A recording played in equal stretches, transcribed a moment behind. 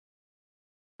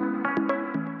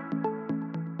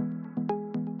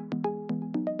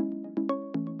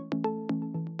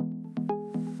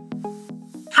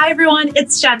Hi, everyone.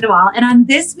 It's Jen Dewall. And on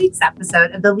this week's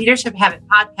episode of the Leadership Habit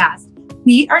Podcast,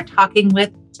 we are talking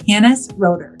with Tanis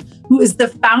Roeder, who is the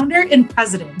founder and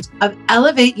president of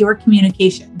Elevate Your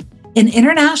Communication, an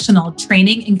international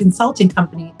training and consulting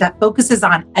company that focuses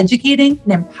on educating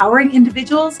and empowering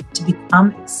individuals to become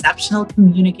exceptional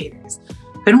communicators.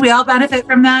 Couldn't we all benefit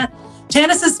from that?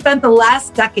 Tanis has spent the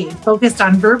last decade focused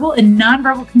on verbal and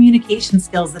nonverbal communication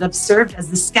skills that have served as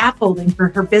the scaffolding for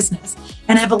her business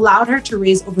and have allowed her to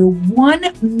raise over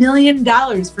 $1 million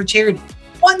for charity.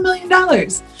 $1 million.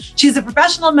 She's a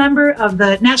professional member of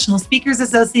the National Speakers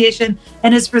Association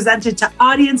and has presented to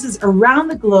audiences around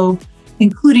the globe,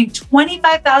 including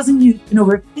 25,000 youth and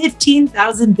over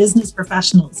 15,000 business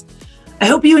professionals. I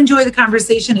hope you enjoy the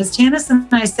conversation as Tanis and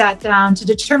I sat down to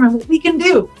determine what we can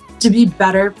do to be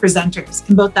better presenters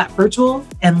in both that virtual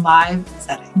and live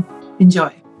setting.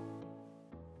 Enjoy.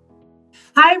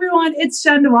 Hi, everyone. It's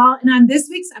Jen Dewall. And on this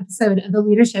week's episode of the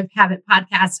Leadership Habit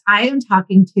Podcast, I am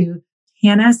talking to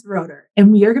Tanis Roeder.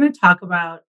 And we are going to talk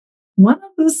about one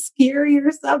of the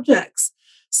scarier subjects,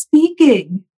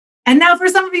 speaking. And now for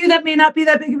some of you, that may not be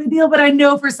that big of a deal, but I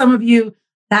know for some of you,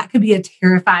 that could be a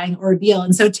terrifying ordeal.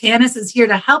 And so Tanis is here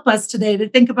to help us today to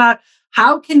think about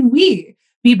how can we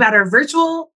be better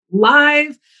virtual,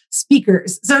 live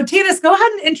speakers. So Tanis, go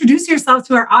ahead and introduce yourself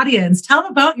to our audience. Tell them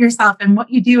about yourself and what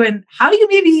you do and how you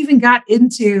maybe even got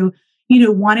into,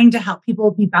 wanting to help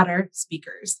people be better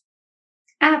speakers.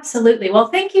 Absolutely. Well,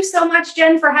 thank you so much,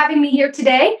 Jen, for having me here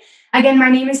today. Again, my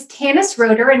name is Tanis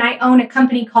Roeder, and I own a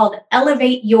company called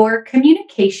Elevate Your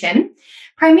Communication.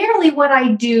 Primarily what I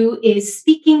do is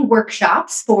speaking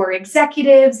workshops for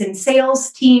executives and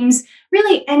sales teams,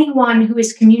 really anyone who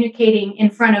is communicating in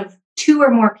front of two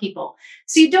or more people.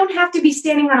 So you don't have to be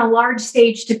standing on a large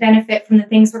stage to benefit from the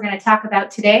things we're going to talk about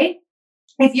today.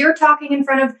 If you're talking in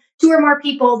front of two or more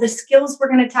people, the skills we're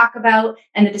going to talk about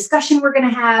and the discussion we're going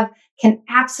to have can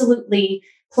absolutely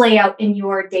play out in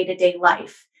your day-to-day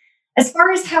life. As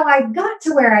far as how I got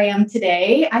to where I am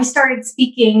today, I started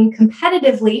speaking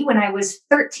competitively when I was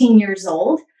 13 years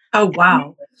old. Oh,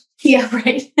 wow. Yeah,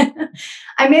 right.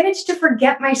 I managed to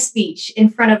forget my speech in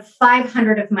front of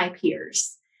 500 of my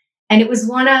peers. And it was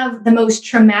one of the most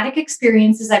traumatic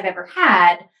experiences I've ever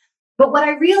had. But what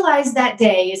I realized that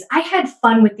day is I had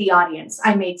fun with the audience.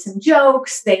 I made some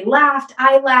jokes. They laughed.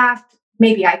 I laughed.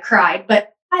 Maybe I cried,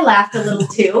 but I laughed a little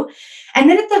too. And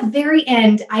then at the very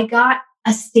end, I got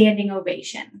a standing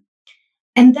ovation.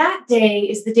 And that day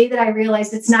is the day that I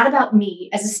realized it's not about me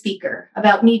as a speaker,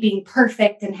 about me being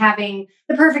perfect and having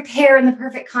the perfect hair and the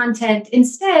perfect content.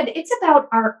 Instead, it's about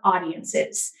our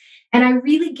audiences. And I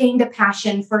really gained a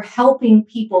passion for helping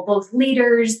people, both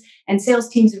leaders and sales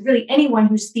teams, and really anyone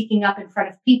who's speaking up in front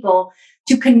of people,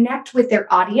 to connect with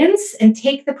their audience and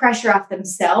take the pressure off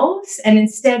themselves and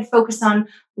instead focus on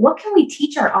what can we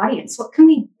teach our audience? What can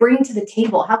we bring to the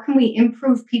table? How can we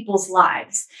improve people's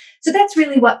lives? So that's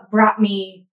really what brought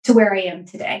me to where I am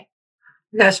today.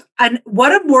 Gosh, and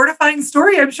what a mortifying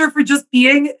story, I'm sure, for just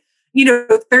being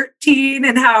 13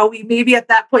 and how we maybe at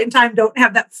that point in time don't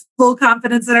have that full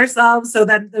confidence in ourselves. So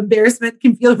then the embarrassment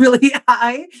can feel really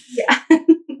high. Yeah.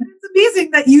 It's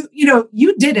amazing that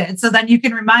you did it. So then you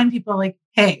can remind people like,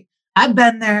 hey, I've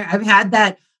been there. I've had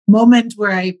that moment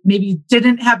where I maybe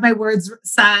didn't have my words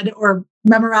said or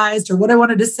memorized or what I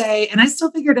wanted to say. And I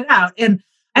still figured it out. And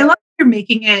I love that you're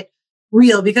making it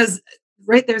real because,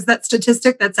 right, there's that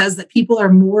statistic that says that people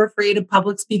are more afraid of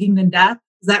public speaking than death.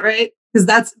 Is that right? Because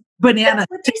that's banana.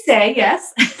 That's what you say,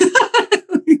 yes.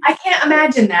 I can't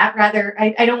imagine that. Rather,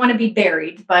 I don't want to be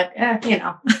buried, but I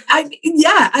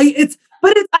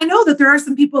know that there are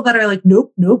some people that are like,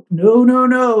 nope, no,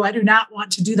 I do not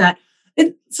want to do that.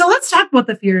 And so let's talk about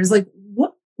the fears. Like,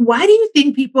 why do you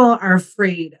think people are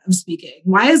afraid of speaking?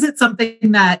 Why is it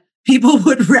something that people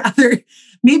would rather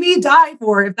maybe die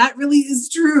for, if that really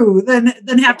is true, than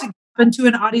have to go into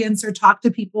an audience or talk to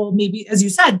people, maybe, as you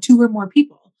said, two or more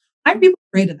people? Why are people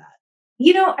afraid of that?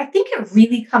 I think it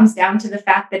really comes down to the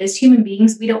fact that as human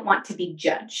beings, we don't want to be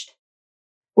judged.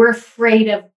 We're afraid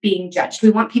of being judged.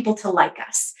 We want people to like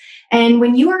us. And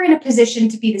when you are in a position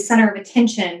to be the center of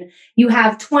attention, you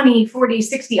have 20, 40,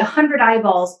 60, 100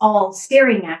 eyeballs all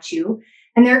staring at you,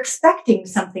 and they're expecting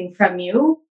something from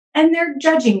you, and they're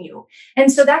judging you.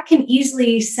 And so that can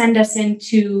easily send us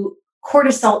into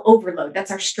cortisol overload.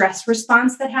 That's our stress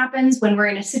response that happens when we're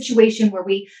in a situation where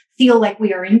we feel like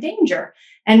we are in danger.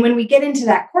 And when we get into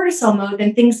that cortisol mode,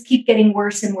 then things keep getting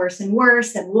worse and worse and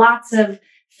worse. And lots of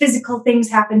physical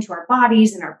things happen to our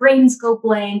bodies and our brains go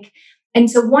blank. And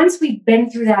so once we've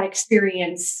been through that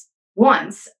experience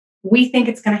we think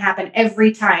it's going to happen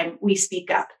every time we speak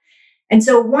up. And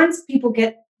so once people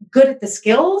get good at the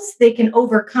skills, they can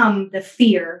overcome the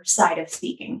fear side of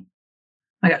speaking.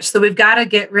 Oh my gosh. So we've got to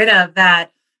get rid of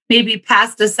that maybe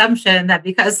past assumption that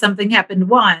because something happened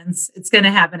once, it's going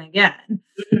to happen again.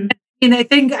 Mm-hmm. And I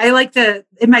think I like to,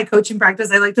 in my coaching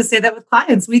practice, I like to say that with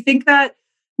clients. We think that,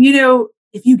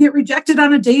 if you get rejected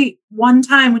on a date one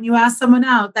time when you ask someone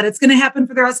out, that it's going to happen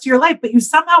for the rest of your life, but you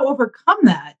somehow overcome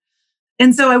that.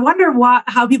 And so I wonder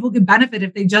how people can benefit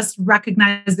if they just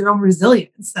recognize their own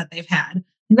resilience that they've had.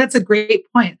 And that's a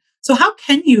great point. So how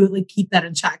can you keep that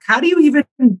in check? How do you even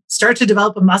start to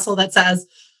develop a muscle that says,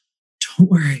 don't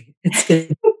worry, it's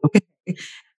good. Okay.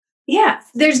 Yeah,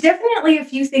 there's definitely a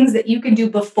few things that you can do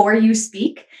before you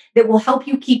speak that will help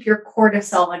you keep your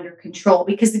cortisol under control.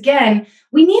 Because again,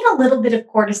 we need a little bit of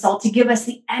cortisol to give us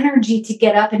the energy to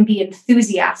get up and be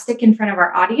enthusiastic in front of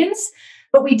our audience.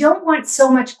 But we don't want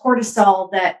so much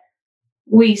cortisol that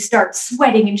we start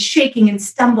sweating and shaking and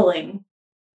stumbling.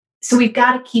 So we've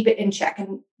got to keep it in check.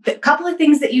 And a couple of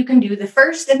things that you can do. The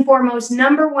first and foremost,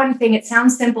 number one thing, it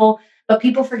sounds simple, but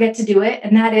people forget to do it.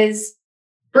 And that is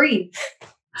breathe.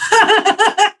 One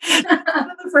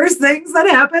of the first things that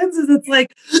happens is it's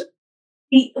like,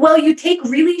 well, you take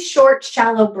really short,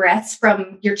 shallow breaths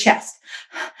from your chest.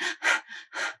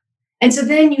 And so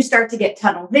then you start to get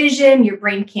tunnel vision. Your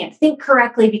brain can't think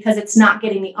correctly because it's not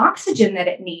getting the oxygen that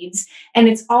it needs. And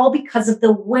it's all because of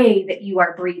the way that you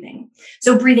are breathing.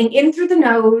 So breathing in through the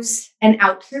nose and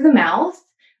out through the mouth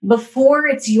before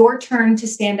it's your turn to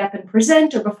stand up and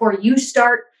present, or before you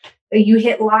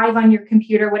hit live on your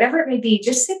computer, whatever it may be,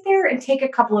 just sit there and take a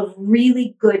couple of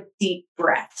really good deep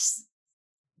breaths.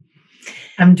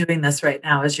 I'm doing this right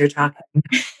now as you're talking.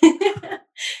 Because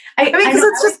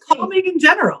it's just calming in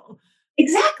general.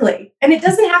 Exactly. And it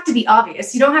doesn't have to be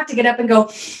obvious. You don't have to get up and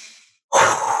go.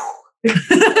 That's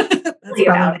probably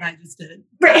what I just did.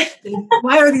 Right.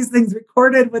 Why are these things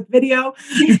recorded with video?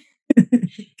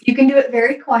 You can do it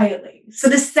very quietly. So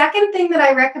the second thing that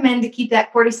I recommend to keep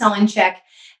that cortisol in check,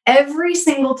 every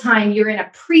single time you're in a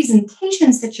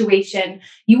presentation situation,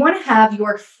 you want to have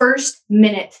your first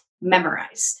minute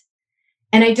memorized.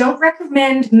 And I don't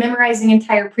recommend memorizing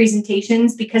entire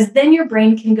presentations, because then your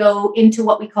brain can go into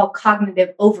what we call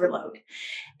cognitive overload.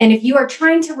 And if you are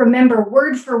trying to remember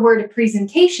word for word a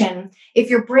presentation, if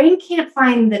your brain can't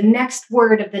find the next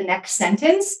word of the next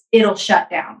sentence, it'll shut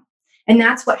down. And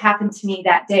that's what happened to me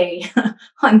that day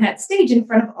on that stage in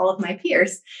front of all of my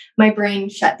peers. My brain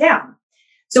shut down.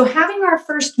 So having our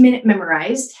first minute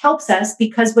memorized helps us,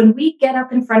 because when we get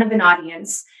up in front of an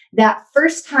audience, that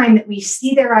first time that we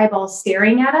see their eyeballs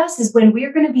staring at us is when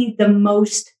we're going to be the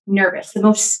most nervous, the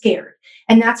most scared.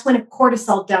 And that's when a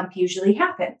cortisol dump usually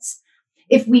happens.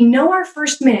 If we know our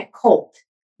first minute cold,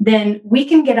 then we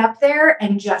can get up there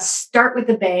and just start with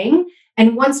a bang.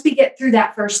 And once we get through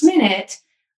that first minute,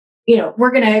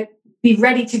 we're going to be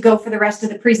ready to go for the rest of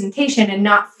the presentation and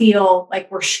not feel like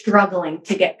we're struggling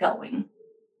to get going.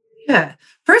 Yeah.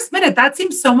 First minute, that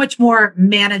seems so much more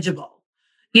manageable.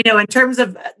 In terms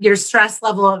of your stress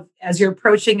level of as you're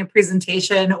approaching a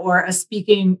presentation or a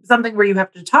speaking, something where you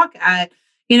have to talk at,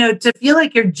 to feel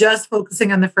like you're just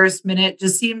focusing on the first minute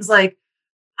just seems like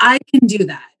I can do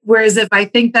that. Whereas if I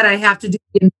think that I have to do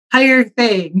the entire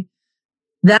thing,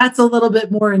 that's a little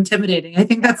bit more intimidating. I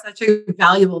think that's such a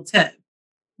valuable tip.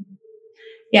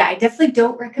 Yeah, I definitely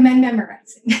don't recommend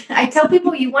memorizing. I tell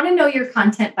people you want to know your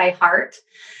content by heart,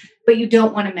 but you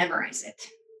don't want to memorize it.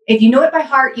 If you know it by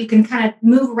heart, you can kind of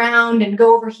move around and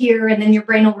go over here, and then your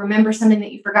brain will remember something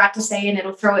that you forgot to say and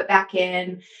it'll throw it back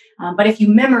in. But if you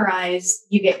memorize,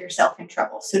 you get yourself in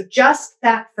trouble. So just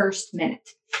that first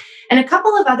minute. And a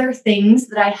couple of other things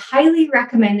that I highly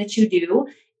recommend that you do.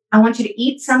 I want you to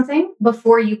eat something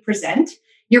before you present.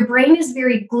 Your brain is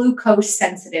very glucose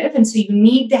sensitive, and so you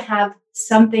need to have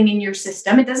something in your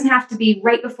system. It doesn't have to be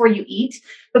right before you eat,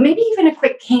 but maybe even a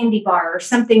quick candy bar or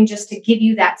something just to give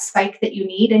you that spike that you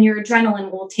need, and your adrenaline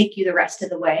will take you the rest of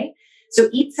the way. So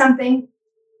eat something.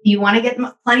 You want to get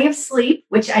plenty of sleep,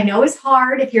 which I know is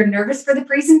hard if you're nervous for the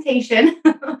presentation.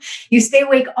 You stay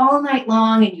awake all night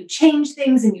long and you change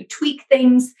things and you tweak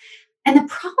things. And the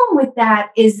problem with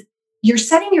that is you're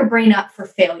setting your brain up for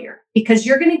failure, because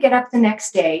you're going to get up the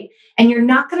next day and you're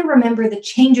not going to remember the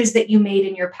changes that you made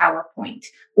in your PowerPoint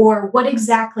or what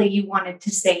exactly you wanted to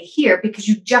say here, because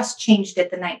you just changed it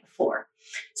the night before.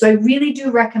 So I really do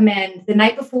recommend the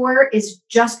night before is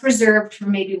just reserved for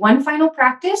maybe one final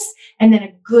practice and then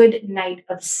a good night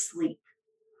of sleep.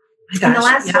 And the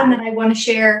last one that I want to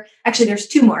share, actually, there's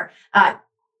two more.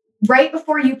 Right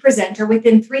before you present or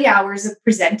within 3 hours of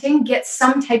presenting, get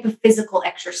some type of physical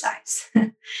exercise.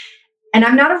 And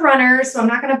I'm not a runner, so I'm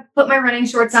not going to put my running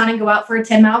shorts on and go out for a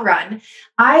 10-mile run.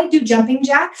 I do jumping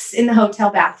jacks in the hotel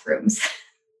bathrooms.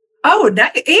 Oh,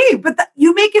 hey, but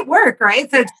you make it work, right?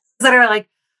 So that are like,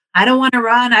 I don't want to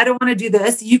run. I don't want to do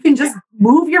this. You can just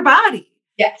move your body.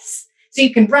 Yes. So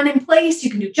you can run in place, you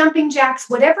can do jumping jacks,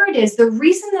 whatever it is. The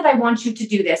reason that I want you to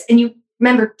do this, and you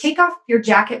remember, take off your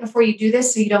jacket before you do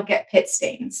this so you don't get pit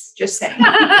stains. Just saying.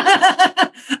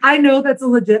 I know that's a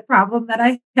legit problem that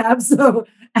I have. So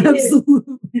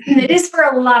absolutely. It is for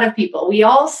a lot of people. We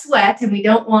all sweat and we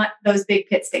don't want those big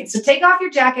pit stains. So take off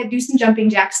your jacket, do some jumping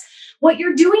jacks. What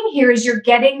you're doing here is you're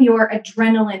getting your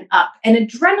adrenaline up, and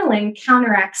adrenaline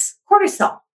counteracts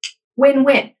cortisol.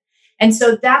 Win-win. And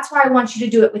so that's why I want you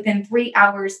to do it within 3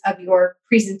 hours of your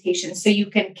presentation, so you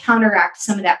can counteract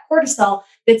some of that cortisol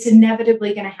that's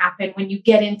inevitably going to happen when you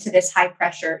get into this high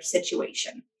pressure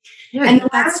situation. Yeah, and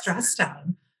get that stress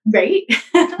down. Right.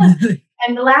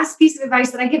 And the last piece of advice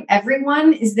that I give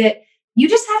everyone is that you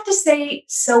just have to say,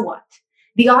 so what?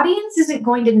 The audience isn't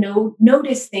going to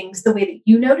notice things the way that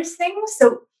you notice things.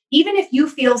 So even if you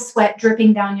feel sweat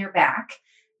dripping down your back,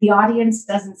 the audience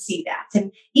doesn't see that.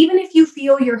 And even if you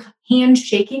feel your hand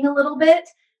shaking a little bit,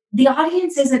 the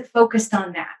audience isn't focused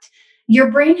on that. Your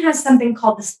brain has something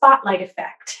called the spotlight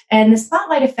effect. And the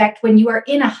spotlight effect, when you are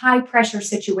in a high pressure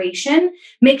situation,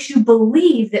 makes you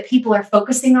believe that people are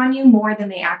focusing on you more than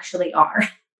they actually are.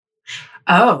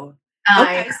 Oh,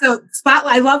 okay. So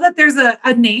spotlight, I love that there's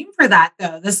a name for that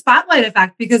though, the spotlight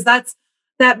effect, because that's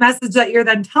that message that you're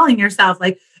then telling yourself,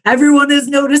 like everyone is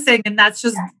noticing. And that's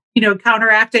just,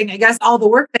 counteracting, I guess, all the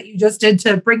work that you just did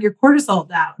to bring your cortisol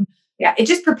down. Yeah, it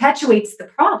just perpetuates the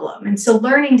problem. And so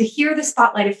learning to hear the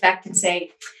spotlight effect and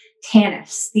say,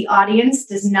 Tanis, the audience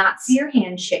does not see your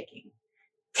hand shaking.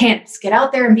 Tanis, get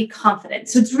out there and be confident.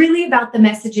 So it's really about the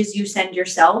messages you send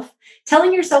yourself.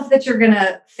 Telling yourself that you're going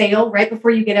to fail right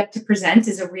before you get up to present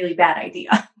is a really bad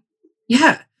idea.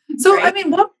 Yeah. So, right?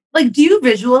 Do you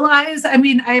visualize? I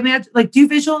imagine, do you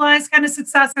visualize kind of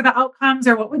success or the outcomes,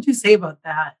 or what would you say about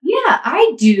that? Yeah,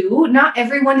 I do. Not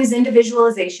everyone is into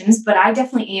visualizations, but I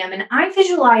definitely am. And I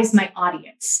visualize my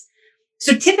audience.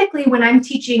 So typically when I'm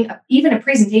teaching even a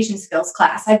presentation skills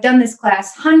class, I've done this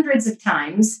class hundreds of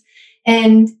times,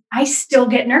 and I still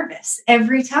get nervous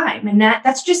every time. And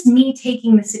that's just me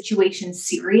taking the situation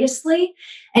seriously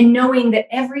and knowing that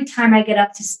every time I get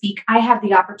up to speak, I have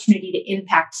the opportunity to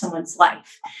impact someone's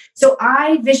life. So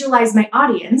I visualize my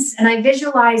audience, and I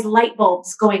visualize light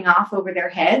bulbs going off over their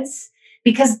heads,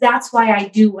 because that's why I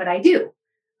do what I do.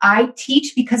 I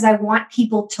teach because I want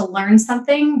people to learn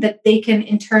something that they can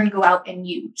in turn go out and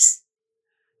use.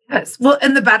 Yes. Well,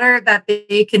 and the better that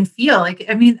they can feel.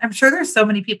 I'm sure there's so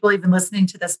many people even listening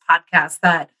to this podcast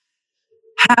that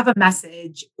have a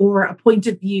message or a point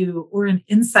of view or an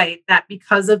insight that,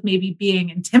 because of maybe being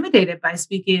intimidated by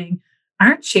speaking,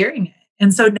 aren't sharing it.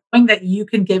 And so knowing that you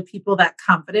can give people that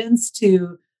confidence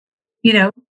to,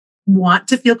 want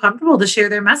to feel comfortable to share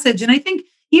their message. And I think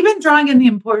even drawing in the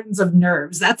importance of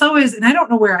nerves, that's always, and I don't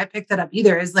know where I picked that up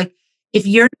either, is like, if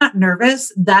you're not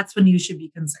nervous, that's when you should be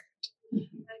concerned.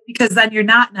 Because then you're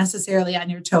not necessarily on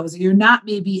your toes, or you're not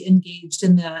maybe engaged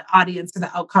in the audience or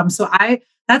the outcome. So I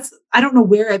don't know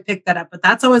where I picked that up, but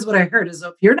that's always what I heard is,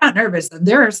 if you're not nervous, then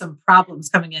there are some problems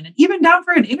coming in. And even down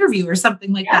for an interview or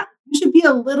something like that, you should be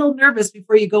a little nervous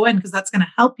before you go in, because that's going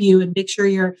to help you and make sure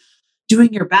you're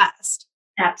doing your best.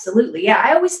 Absolutely. Yeah.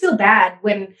 I always feel bad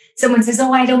when someone says,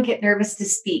 oh, I don't get nervous to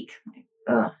speak.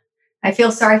 I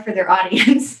feel sorry for their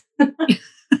audience.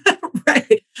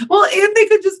 Right. Well, and they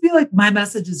could just be like, my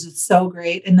message is just so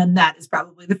great. And then that is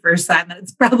probably the first sign that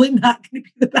it's probably not going to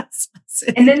be the best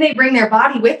message. And then they bring their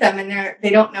body with them, and they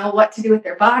don't know what to do with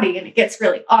their body, and it gets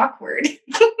really awkward.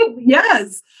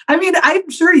 Yes. I'm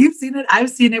sure you've seen it. I've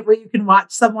seen it where you can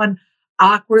watch someone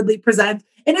awkwardly present.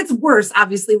 And it's worse,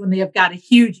 obviously, when they have got a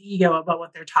huge ego about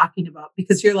what they're talking about,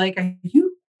 because you're like,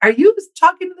 are you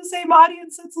talking to the same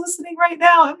audience that's listening right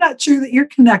now? I'm not sure that you're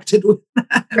connected with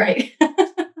that. Right.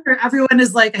 Everyone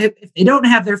is like, if they don't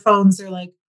have their phones, they're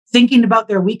like thinking about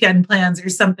their weekend plans or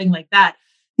something like that.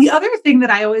 The other thing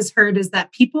that I always heard is that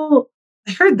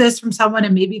I heard this from someone,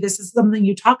 and maybe this is something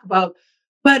you talk about,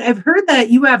 but I've heard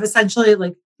that you have essentially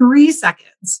like 3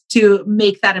 seconds to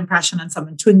make that impression on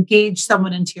someone, to engage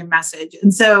someone into your message.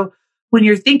 And so when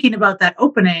you're thinking about that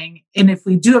opening, and if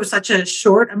we do have such a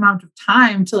short amount of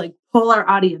time to like pull our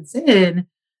audience in,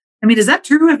 is that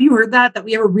true? Have you heard that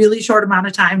we have a really short amount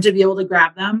of time to be able to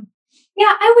grab them?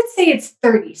 Yeah, I would say it's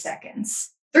 30 seconds.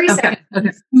 3 seconds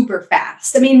is super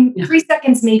fast. 3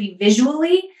 seconds maybe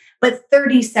visually, but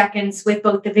 30 seconds with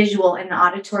both the visual and the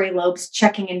auditory lobes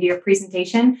checking into your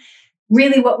presentation.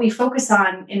 really what we focus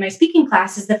on in my speaking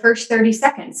class is the first 30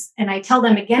 seconds. And I tell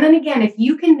them again and again, if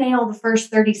you can nail the first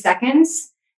 30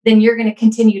 seconds, then you're going to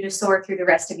continue to soar through the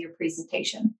rest of your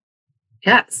presentation.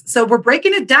 Yes. So we're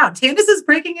breaking it down. Tanis is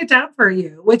breaking it down for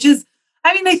you, which is,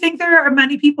 I mean, I think there are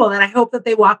many people that I hope that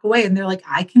they walk away and they're like,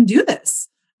 I can do this.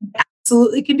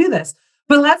 Absolutely can do this.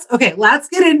 But let's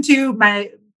get into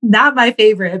not my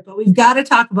favorite, but we've got to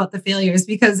talk about the failures,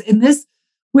 because in this,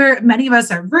 where many of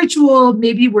us are virtual,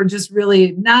 maybe we're just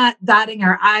really not dotting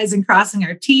our I's and crossing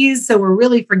our T's. So we're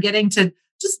really forgetting to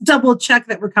just double check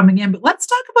that we're coming in. But let's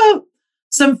talk about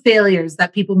some failures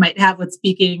that people might have with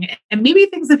speaking, and maybe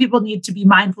things that people need to be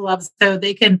mindful of so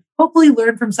they can hopefully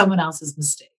learn from someone else's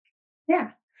mistake.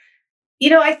 Yeah.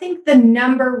 I think the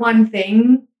number one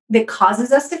thing that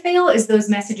causes us to fail is those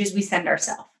messages we send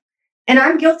ourselves. And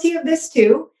I'm guilty of this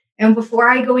too. And before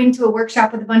I go into a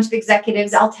workshop with a bunch of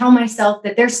executives, I'll tell myself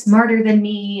that they're smarter than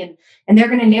me and they're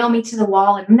going to nail me to the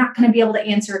wall and I'm not going to be able to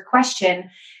answer a question.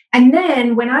 And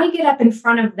then when I get up in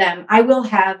front of them, I will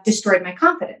have destroyed my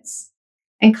confidence.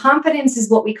 And confidence is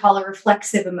what we call a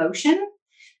reflexive emotion.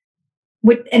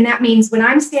 And that means when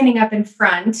I'm standing up in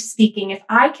front speaking, if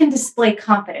I can display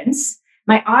confidence,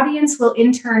 my audience will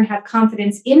in turn have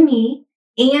confidence in me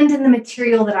and in the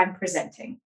material that I'm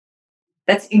presenting.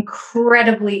 That's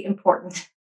incredibly important.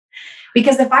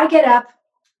 Because if I get up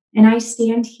and I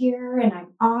stand here and I'm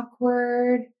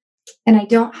awkward and I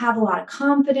don't have a lot of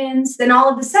confidence, then all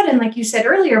of a sudden, like you said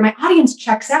earlier, my audience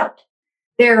checks out.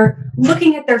 They're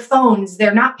looking at their phones.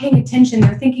 They're not paying attention.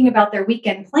 They're thinking about their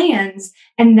weekend plans.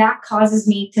 And that causes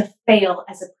me to fail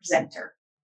as a presenter.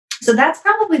 So that's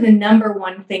probably the number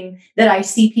one thing that I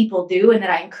see people do and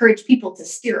that I encourage people to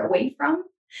steer away from.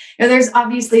 There's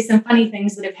obviously some funny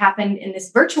things that have happened in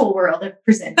this virtual world of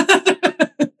presenting.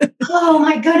 Oh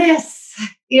my goodness.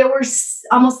 We're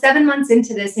almost 7 months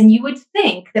into this, and you would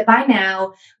think that by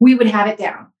now we would have it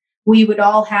down. We would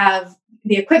all have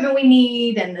the equipment we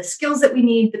need and the skills that we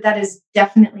need, but that is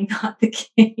definitely not the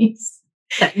case.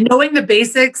 Knowing the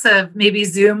basics of maybe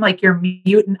Zoom, like your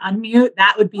mute and unmute,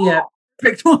 that would be a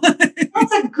perfect one.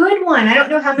 That's a good one. I don't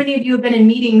know how many of you have been in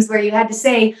meetings where you had to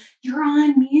say, you're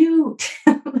on mute.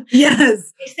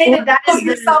 Yes. They say that is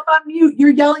yourself on mute.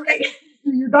 You're yelling at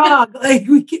your dog. Like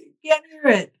we can't hear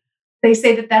it. They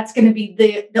say that that's going to be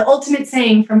the ultimate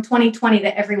saying from 2020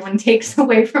 that everyone takes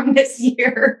away from this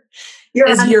year. You're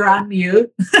on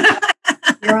mute.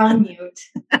 You're on mute.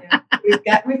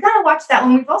 Yeah. We've got to watch that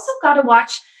one. We've also got to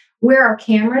watch where our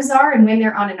cameras are and when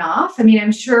they're on and off. I mean,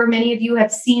 I'm sure many of you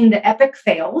have seen the epic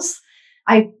fails.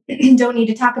 I don't need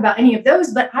to talk about any of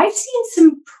those, but I've seen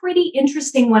some pretty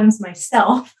interesting ones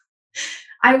myself.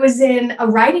 I was in a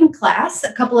writing class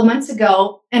a couple of months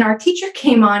ago, and our teacher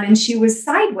came on and she was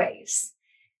sideways.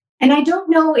 And I don't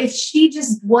know if she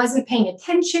just wasn't paying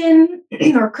attention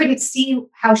or couldn't see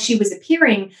how she was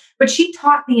appearing, but she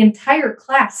taught the entire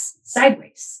class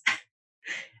sideways.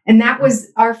 And that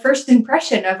was our first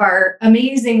impression of our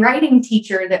amazing writing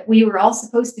teacher that we were all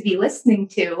supposed to be listening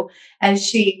to as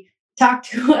she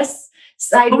talked to us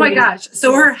sideways. Oh my gosh.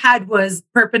 So her head was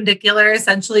perpendicular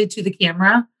essentially to the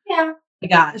camera? Yeah. Oh my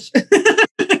gosh.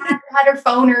 Had her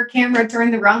phone or camera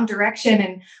turned the wrong direction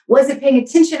and wasn't paying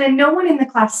attention. And no one in the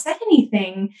class said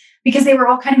anything because they were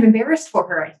all kind of embarrassed for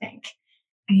her, I think.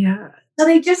 Yeah. So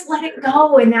they just let it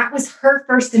go. And that was her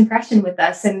first impression with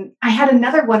us. And I had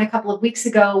another one a couple of weeks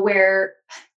ago where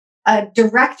a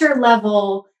director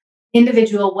level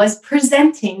individual was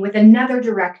presenting with another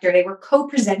director. They were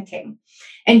co-presenting.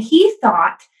 And he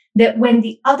thought that when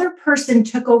the other person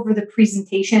took over the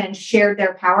presentation and shared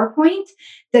their PowerPoint,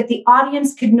 that the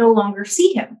audience could no longer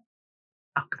see him.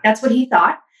 Okay. That's what he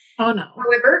thought. Oh, no.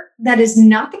 However, that is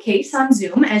not the case on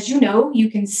Zoom. As you know, you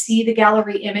can see the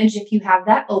gallery image if you have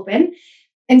that open.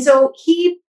 And so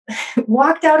he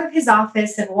walked out of his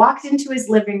office and walked into his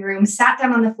living room, sat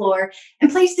down on the floor,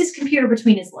 and placed his computer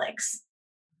between his legs.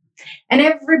 And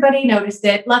everybody noticed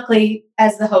it. Luckily,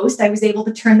 as the host, I was able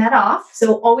to turn that off.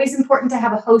 So always important to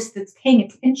have a host that's paying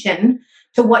attention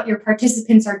to what your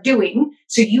participants are doing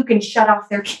so you can shut off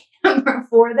their camera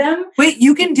for them. Wait,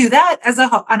 you can do that as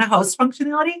on a host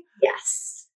functionality?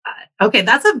 Yes. Okay,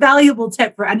 that's a valuable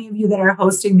tip for any of you that are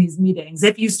hosting these meetings.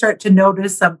 If you start to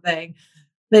notice something,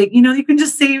 like, you can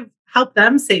just help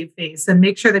them save face and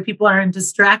make sure that people aren't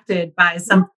distracted by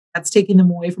something that's taking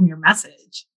them away from your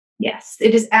message. Yes,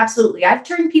 it is absolutely. I've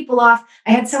turned people off.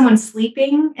 I had someone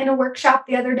sleeping in a workshop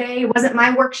the other day. It wasn't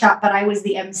my workshop, but I was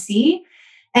the MC.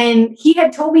 And he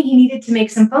had told me he needed to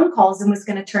make some phone calls and was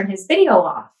going to turn his video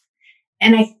off.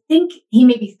 And I think he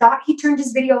maybe thought he turned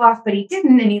his video off, but he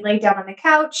didn't. And he laid down on the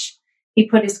couch. He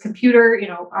put his computer,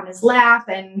 on his lap,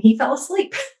 and he fell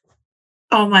asleep.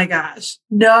 Oh my gosh.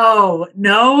 No,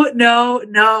 no, no,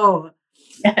 no.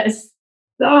 Yes.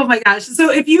 Oh my gosh.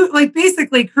 So if you like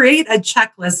basically create a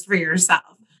checklist for yourself,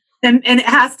 and it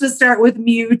has to start with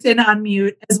mute and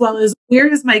unmute, as well as where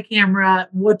is my camera?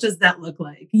 What does that look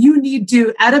like? You need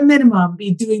to, at a minimum,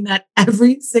 be doing that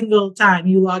every single time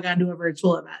you log on to a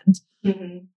virtual event.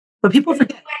 Mm-hmm. But people You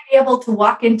forget. might be able to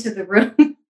walk into the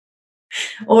room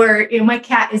or, my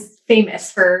cat is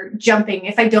famous for jumping.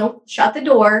 If I don't shut the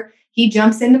door, he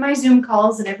jumps into my Zoom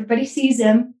calls and everybody sees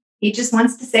him. He just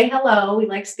wants to say hello. He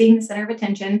likes being the center of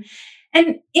attention.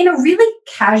 And in a really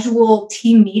casual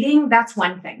team meeting, that's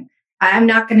one thing. I'm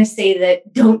not going to say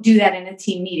that don't do that in a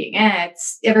team meeting.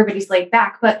 It's everybody's laid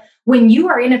back. But when you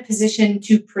are in a position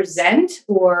to present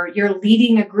or you're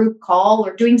leading a group call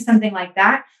or doing something like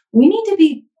that, we need to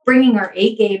be bringing our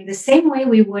A game the same way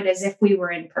we would as if we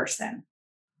were in person.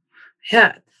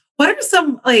 Yeah. What are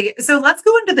some so let's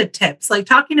go into the tips, like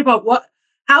talking about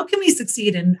how can we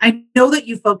succeed? And I know that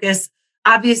you focus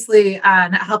obviously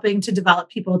on helping to develop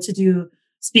people to do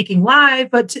speaking live,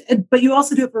 but you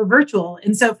also do it for virtual.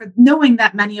 And so for knowing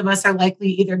that many of us are likely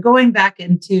either going back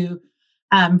into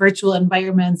virtual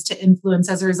environments to influence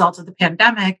as a result of the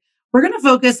pandemic, we're going to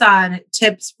focus on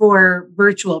tips for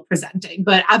virtual presenting.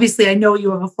 But obviously, I know you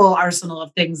have a full arsenal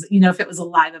of things, if it was a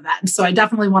live event. So I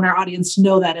definitely want our audience to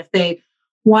know that if they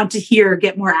want to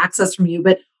get more access from you.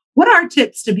 But what are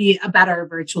tips to be a better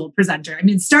virtual presenter? I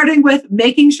mean, starting with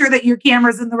making sure that your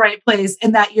camera's in the right place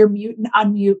and that your mute and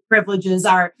unmute privileges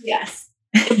are Yes,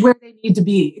 where they need to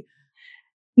be.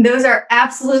 those are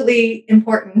absolutely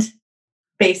important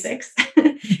basics.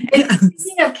 And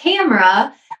speaking of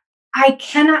camera, I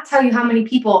cannot tell you how many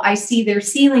people I see their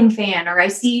ceiling fan or I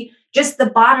see just the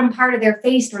bottom part of their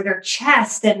face or their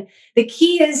chest. And the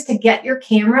key is to get your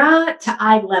camera to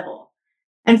eye level.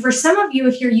 And for some of you,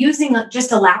 if you're using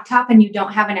just a laptop and you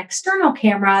don't have an external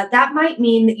camera, that might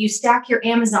mean that you stack your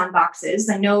Amazon boxes.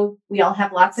 I know we all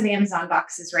have lots of Amazon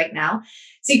boxes right now.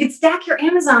 So you could stack your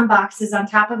Amazon boxes on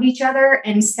top of each other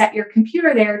and set your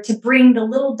computer there to bring the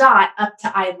little dot up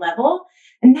to eye level.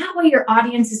 And that way your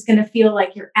audience is going to feel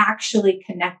like you're actually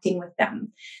connecting with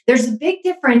them. There's a big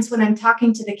difference when I'm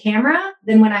talking to the camera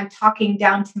than when I'm talking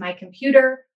down to my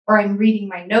computer or I'm reading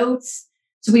my notes.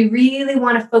 So we really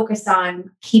want to focus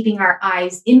on keeping our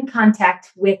eyes in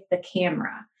contact with the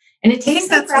camera. And it takes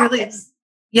some practice.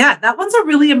 Yeah, that one's a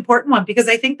really important one because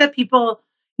I think that people,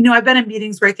 I've been in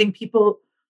meetings where it's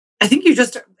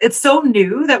so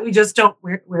new that we just don't,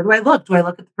 where do I look? Do I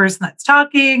look at the person that's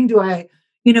talking? Do I,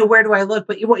 where do I look?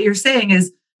 But what you're saying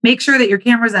is make sure that your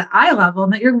camera's at eye level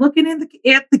and that you're looking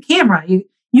at the camera.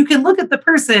 You can look at the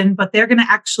person, but they're going to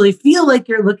actually feel like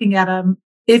you're looking at them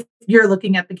if you're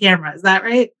looking at the camera. Is that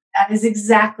right? That is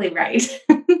exactly right.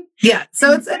 Yeah.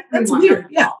 So it's weird.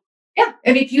 Yeah. Yeah.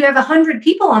 And if you have 100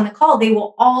 people on the call, they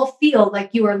will all feel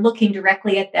like you are looking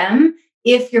directly at them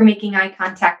if you're making eye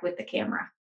contact with the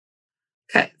camera.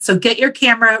 Okay. So get your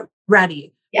camera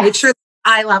ready. Yes. Make sure it's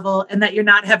eye level and that you're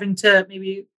not having to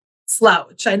maybe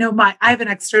slouch. I know I have an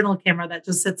external camera that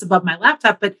just sits above my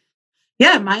laptop, but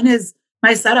yeah, mine is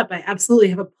my setup. I absolutely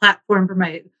have a platform for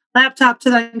my laptop to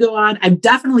then go on. I've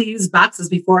definitely used boxes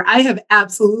before. I have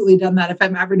absolutely done that. If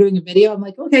I'm ever doing a video, I'm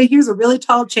like, okay, here's a really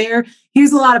tall chair.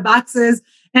 Here's a lot of boxes.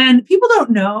 And people don't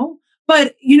know,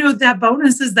 but that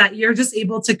bonus is that you're just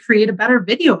able to create a better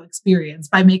video experience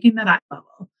by making that eye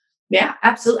level. Yeah,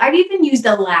 absolutely. I've even used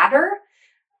a ladder.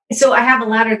 So I have a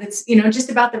ladder that's, just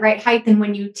about the right height. And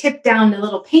when you tip down the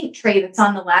little paint tray that's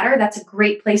on the ladder, that's a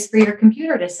great place for your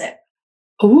computer to sit.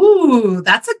 Ooh,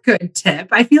 that's a good tip.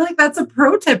 I feel like that's a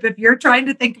pro tip if you're trying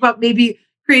to think about maybe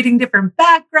creating different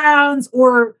backgrounds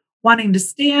or wanting to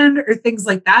stand or things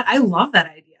like that. I love that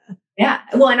idea. Yeah.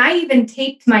 Well, and I even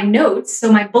taped my notes,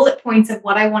 so my bullet points of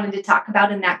what I wanted to talk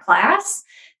about in that class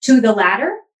to the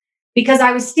ladder because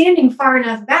I was standing far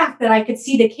enough back that I could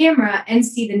see the camera and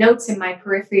see the notes in my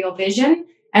peripheral vision.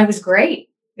 And it was great.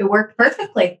 It worked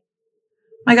perfectly.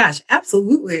 My gosh,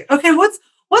 absolutely. Okay, what's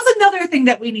another thing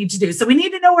that we need to do? So we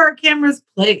need to know where our camera's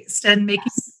placed and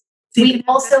making. We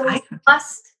also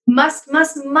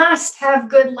must have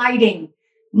good lighting.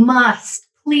 Must.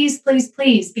 Please, please,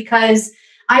 please, because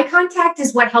eye contact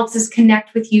is what helps us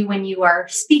connect with you when you are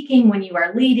speaking, when you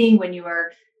are leading, when you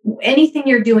are anything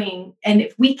you're doing. And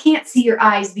if we can't see your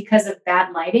eyes because of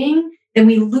bad lighting, then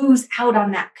we lose out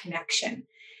on that connection.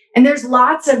 And there's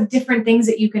lots of different things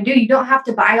that you can do. You don't have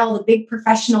to buy all the big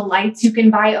professional lights. You can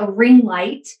buy a ring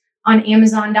light on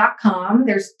Amazon.com.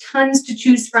 There's tons to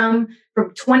choose from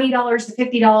 $20 to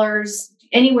 $50,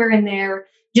 anywhere in there.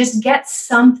 Just get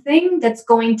something that's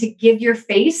going to give your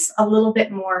face a little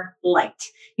bit more light.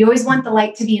 You always want the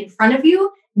light to be in front of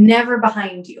you, never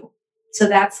behind you. So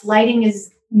that's lighting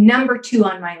is number 2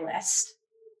 on my list.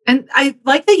 And I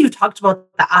like that you talked about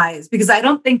the eyes, because I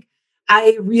don't think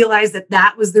I realized that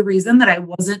that was the reason that I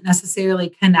wasn't necessarily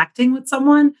connecting with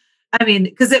someone. I mean,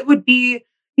 because it would be,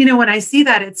 when I see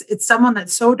that it's someone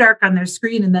that's so dark on their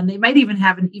screen, and then they might even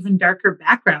have an even darker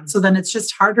background. So then it's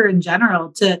just harder in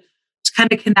general to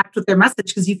kind of connect with their message,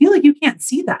 because you feel like you can't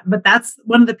see them. But that's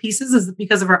one of the pieces, is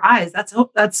because of our eyes.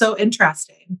 That's so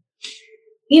interesting.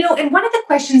 And one of the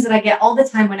questions that I get all the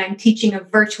time when I'm teaching a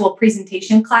virtual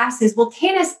presentation class is, well,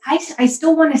 Tanis, I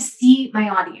still want to see my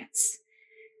audience.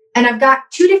 And I've got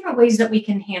 2 different ways that we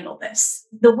can handle this.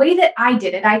 The way that I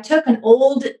did it, I took an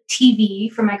old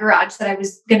TV from my garage that I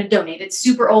was going to donate. It's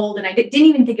super old, and I didn't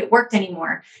even think it worked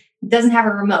anymore. It doesn't have a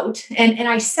remote. And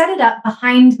I set it up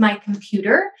behind my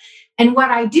computer. And what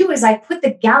I do is I put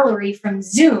the gallery from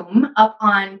Zoom up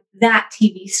on that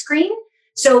TV screen.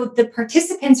 So the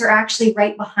participants are actually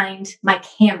right behind my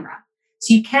camera.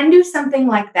 So you can do something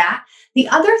like that. The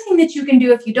other thing that you can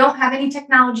do, if you don't have any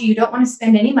technology, you don't want to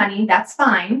spend any money, that's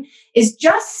fine, is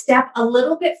just step a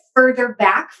little bit further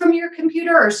back from your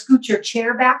computer, or scoot your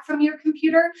chair back from your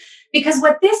computer. Because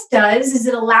what this does is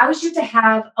it allows you to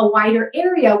have a wider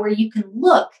area where you can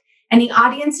look, and the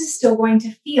audience is still going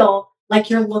to feel like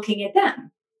you're looking at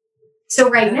them. So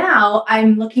right now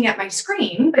I'm looking at my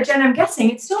screen, but Jen, I'm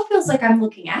guessing it still feels like I'm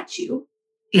looking at you.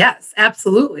 Yes,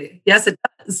 absolutely. Yes, it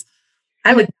does.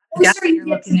 I would. The closer you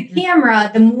get to the camera,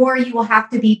 the more you will have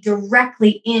to be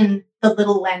directly in the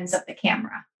little lens of the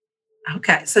camera.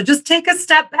 Okay, so just take a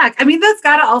step back. I mean, that's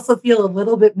got to also feel a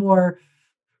little bit more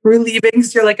relieving.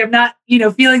 So you're like, I'm not,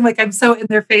 feeling like I'm so in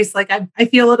their face. Like I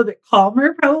feel a little bit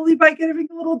calmer probably by giving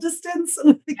a little distance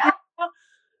with the camera.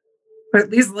 Or at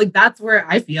least like that's where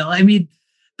I feel. I mean,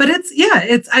 but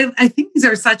I think these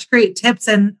are such great tips.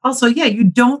 And also, you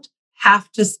don't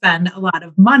have to spend a lot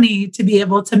of money to be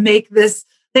able to make this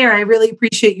there. I really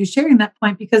appreciate you sharing that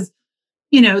point, because,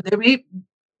 it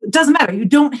doesn't matter. You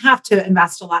don't have to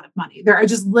invest a lot of money. There are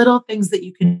just little things that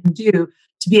you can do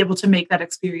to be able to make that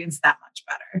experience that much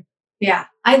better. Yeah.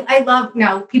 I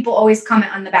love, people always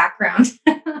comment on the background,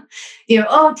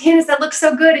 oh, Tanis, that looks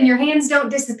so good. And your hands don't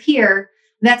disappear.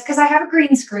 That's because I have a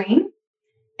green screen,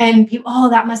 and people,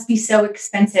 that must be so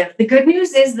expensive. The good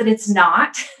news is that it's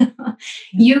not.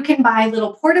 You can buy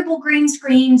little portable green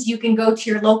screens. You can go to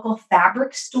your local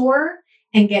fabric store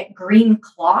and get green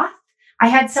cloth. I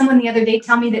had someone the other day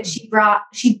tell me that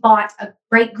she bought a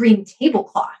bright green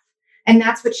tablecloth, and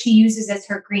that's what she uses as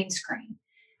her green screen.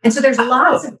 And so there's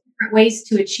lots of different ways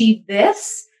to achieve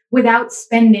this without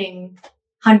spending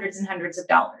hundreds and hundreds of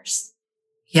dollars.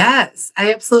 Yes,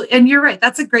 I absolutely. And you're right.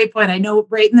 That's a great point. I know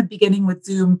right in the beginning with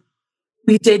Zoom,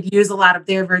 we did use a lot of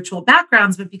their virtual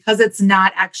backgrounds, but because it's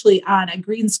not actually on a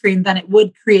green screen, then it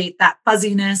would create that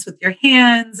fuzziness with your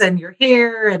hands and your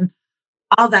hair and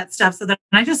all that stuff. So then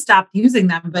I just stopped using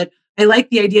them. But I like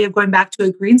the idea of going back to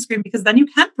a green screen, because then you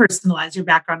can personalize your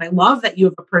background. I love that you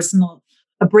have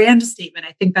a brand statement.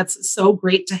 I think that's so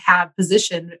great to have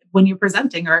positioned when you're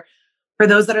presenting, or for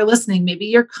those that are listening, maybe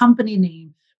your company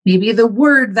name, maybe the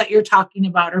word that you're talking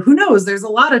about, or who knows, there's a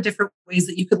lot of different ways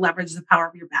that you could leverage the power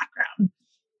of your background.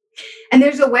 And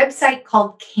there's a website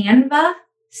called Canva,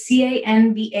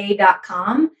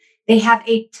 canva.com. They have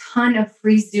a ton of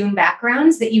free Zoom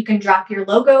backgrounds that you can drop your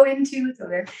logo into.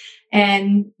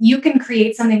 And you can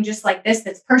create something just like this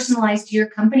that's personalized to your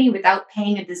company without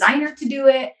paying a designer to do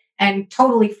it, and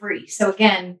totally free. So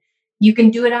again, you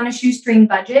can do it on a shoestring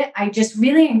budget. I just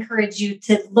really encourage you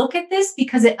to look at this,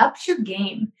 because it ups your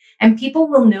game, and people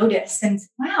will notice and,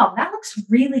 wow, that looks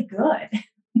really good.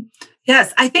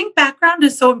 Yes, I think background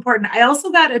is so important. I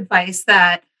also got advice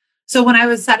so when I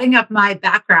was setting up my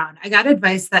background, I got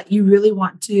advice that you really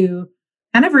want to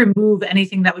kind of remove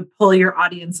anything that would pull your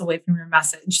audience away from your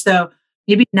message. So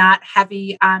maybe not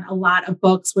heavy on a lot of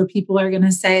books where people are going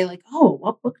to say like, oh,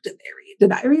 what book did they read?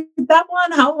 Did I read that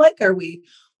one? How are we?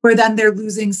 Where then they're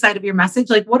losing sight of your message.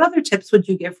 Like, what other tips would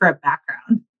you give for a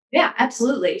background? Yeah,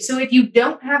 absolutely. So if you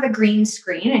don't have a green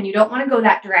screen and you don't want to go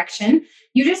that direction,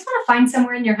 you just want to find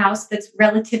somewhere in your house that's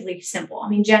relatively simple. I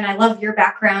mean, Jen, I love your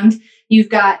background. You've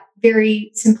got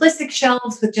very simplistic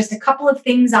shelves with just a couple of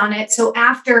things on it. So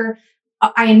after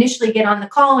I initially get on the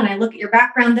call and I look at your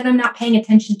background, then I'm not paying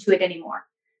attention to it anymore,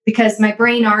 because my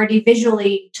brain already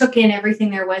visually took in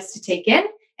everything there was to take in.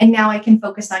 And now I can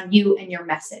focus on you and your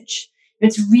message.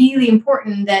 It's really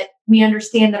important that we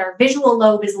understand that our visual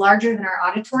lobe is larger than our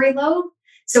auditory lobe.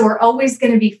 So we're always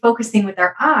going to be focusing with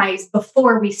our eyes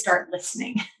before we start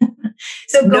listening.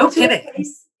 So go No to a kidding.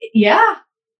 place. Yeah.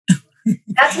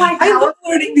 That's why I love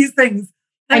learning these things.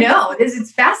 I know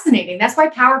it's fascinating. That's why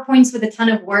PowerPoints with a ton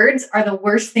of words are the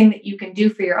worst thing that you can do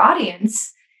for your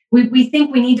audience. We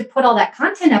think we need to put all that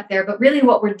content up there, but really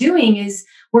what we're doing is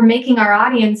we're making our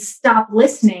audience stop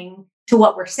listening to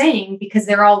what we're saying because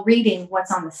they're all reading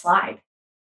what's on the slide.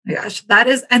 My gosh, that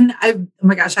is, and oh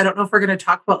my gosh, I don't know if we're going to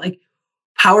talk about like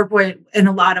PowerPoint in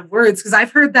a lot of words, because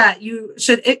I've heard that you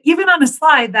should, even on a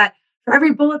slide, that for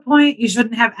every bullet point, you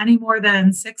shouldn't have any more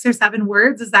than 6 or 7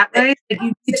 words. Is that right? Like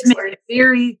you need to make it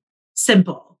very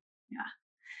simple. Yeah.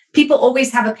 People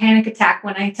always have a panic attack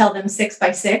when I tell them 6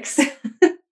 by 6.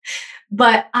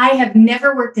 But I have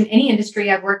never worked in any industry.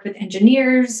 I've worked with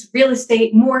engineers, real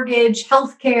estate, mortgage,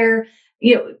 healthcare,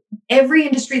 every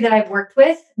industry that I've worked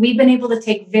with, we've been able to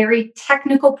take very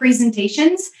technical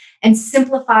presentations and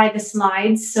simplify the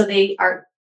slides so they are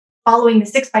following the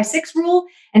 6 by 6 rule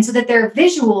and so that they're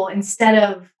visual instead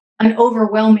of an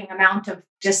overwhelming amount of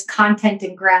just content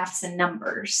and graphs and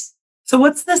numbers. So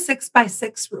what's the 6 by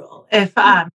 6 rule? If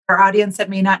our audience that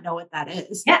may not know what that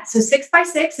is. Yeah. So 6 by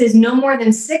 6 is no more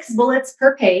than 6 bullets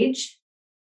per page.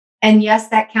 And yes,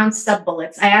 that counts sub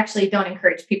bullets. I actually don't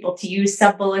encourage people to use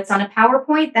sub bullets on a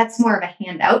PowerPoint. That's more of a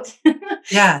handout.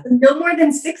 Yeah. No more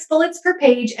than 6 bullets per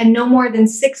page and no more than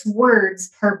 6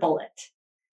 words per bullet.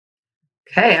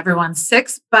 Okay, everyone,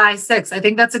 6 by 6. I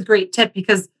think that's a great tip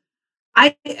because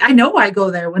I know I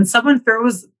go there when someone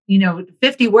throws,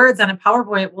 50 words on a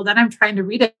PowerPoint. Well, then I'm trying to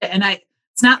read it and I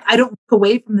don't look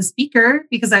away from the speaker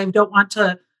because I don't want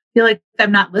to feel like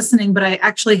I'm not listening, but I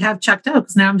actually have checked out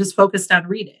because now I'm just focused on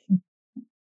reading.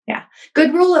 Yeah.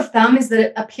 Good rule of thumb is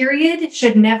that a period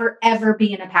should never, ever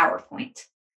be in a PowerPoint.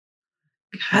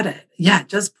 Got it. Yeah,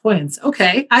 just points.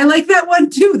 Okay. I like that one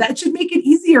too. That should make it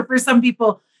easier for some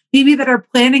people, maybe that are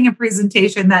planning a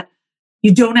presentation that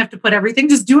you don't have to put everything,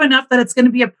 just do enough that it's going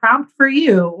to be a prompt for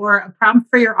you or a prompt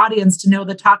for your audience to know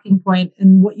the talking point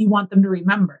and what you want them to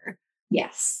remember.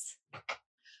 Yes.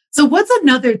 So what's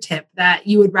another tip that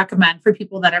you would recommend for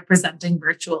people that are presenting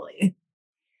virtually?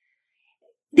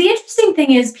 The interesting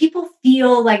thing is people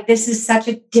feel like this is such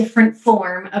a different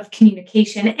form of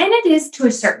communication, and it is to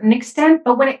a certain extent.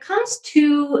 But when it comes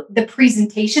to the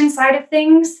presentation side of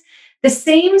things, the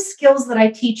same skills that I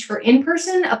teach for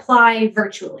in-person apply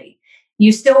virtually.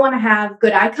 You still want to have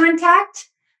good eye contact.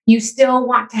 You still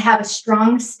want to have a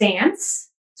strong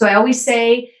stance. So I always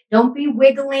say, don't be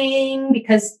wiggling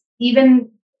because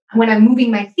even when I'm moving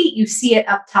my feet, you see it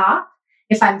up top.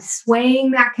 If I'm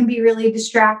swaying, that can be really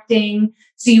distracting.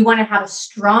 So you want to have a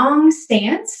strong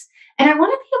stance. And I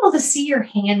want to be able to see your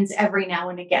hands every now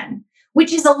and again,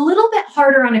 which is a little bit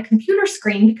harder on a computer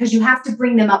screen because you have to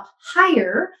bring them up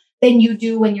higher than you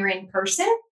do when you're in person.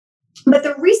 But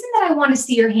the reason that I want to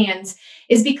see your hands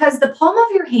is because the palm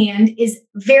of your hand is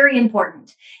very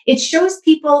important. It shows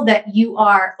people that you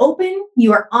are open,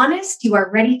 you are honest, you are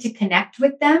ready to connect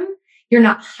with them. You're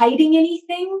not hiding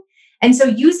anything. And so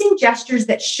using gestures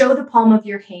that show the palm of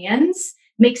your hands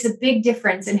makes a big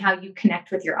difference in how you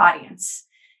connect with your audience.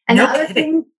 And no the other kidding.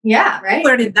 thing, yeah, right?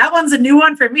 Learning that one's a new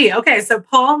one for me. Okay, so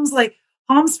palms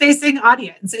facing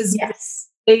audience is yes.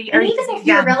 And even if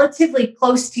you're relatively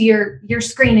close to your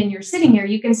screen and you're sitting here,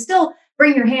 you can still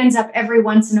bring your hands up every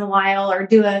once in a while or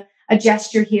do a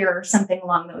gesture here or something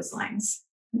along those lines.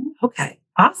 Okay,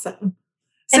 awesome.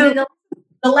 So and then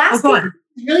the last thing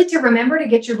is really to remember to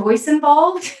get your voice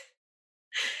involved.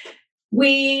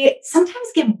 We sometimes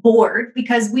get bored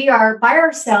because we are by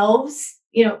ourselves,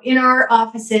 in our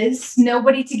offices,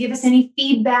 nobody to give us any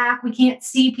feedback. We can't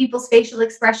see people's facial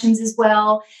expressions as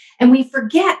well. And we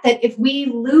forget that if we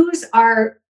lose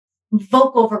our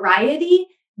vocal variety,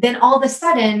 then all of a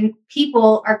sudden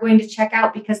people are going to check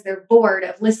out because they're bored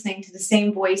of listening to the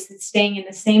same voice that's staying in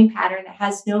the same pattern that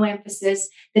has no emphasis,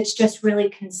 that's just really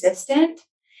consistent.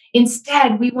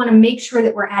 Instead, we want to make sure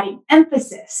that we're adding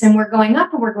emphasis and we're going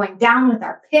up and we're going down with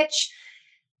our pitch,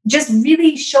 just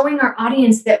really showing our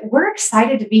audience that we're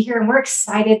excited to be here and we're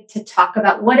excited to talk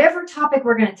about whatever topic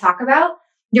we're going to talk about.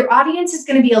 Your audience is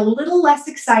going to be a little less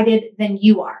excited than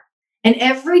you are. And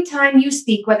every time you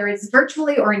speak, whether it's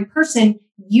virtually or in person,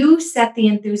 you set the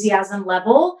enthusiasm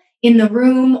level in the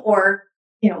room or,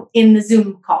 in the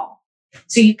Zoom call.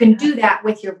 So you can do that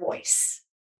with your voice.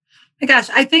 My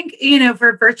gosh, I think,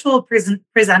 for virtual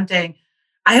presenting,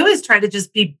 I always try to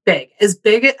just be big.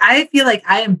 I feel like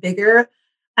I am bigger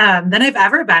than I've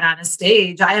ever been on a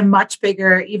stage. I am much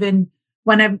bigger even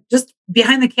when I'm just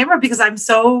behind the camera because I'm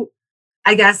so,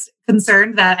 I guess,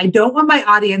 concerned that I don't want my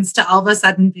audience to all of a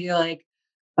sudden be like,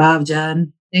 wow,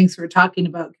 Jen, thanks for talking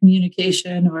about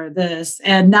communication or this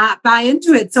and not buy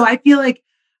into it. So I feel like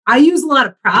I use a lot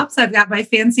of props. I've got my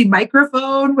fancy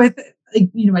microphone with, like,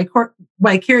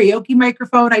 my karaoke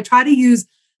microphone. I try to use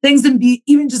things and be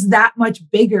even just that much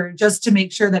bigger just to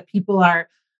make sure that people are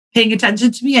paying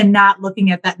attention to me and not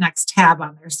looking at that next tab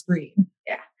on their screen.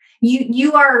 Yeah.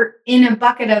 You are in a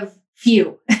bucket of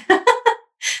few.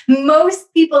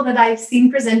 Most people that I've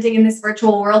seen presenting in this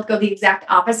virtual world go the exact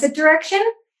opposite direction.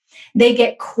 They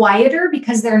get quieter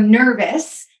because they're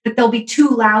nervous that they'll be too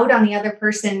loud on the other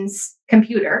person's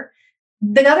computer.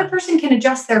 The other person can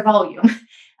adjust their volume.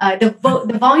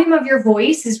 The volume of your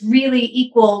voice is really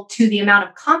equal to the amount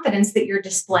of confidence that you're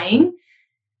displaying.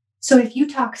 So if you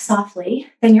talk softly,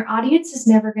 then your audience is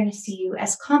never going to see you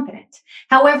as confident.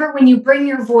 However, when you bring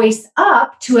your voice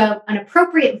up to an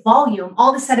appropriate volume, all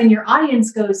of a sudden your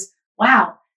audience goes,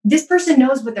 wow, this person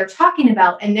knows what they're talking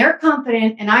about and they're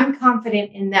confident and I'm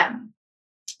confident in them.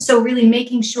 So really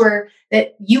making sure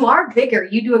that you are bigger,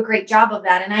 you do a great job of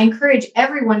that. And I encourage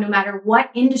everyone, no matter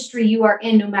what industry you are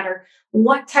in, no matter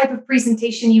what type of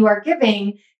presentation you are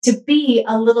giving, to be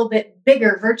a little bit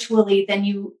bigger virtually than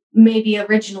you maybe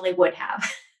originally would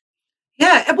have.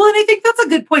 Yeah. Well, and I think that's a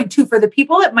good point too, for the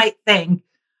people that might think,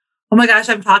 oh my gosh,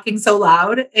 I'm talking so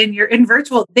loud and you're in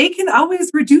virtual, they can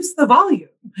always reduce the volume.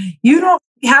 You don't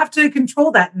have to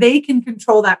control that. They can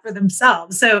control that for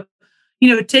themselves. So,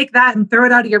 take that and throw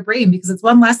it out of your brain because it's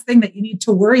one less thing that you need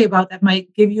to worry about that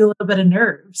might give you a little bit of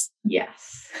nerves.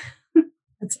 Yes.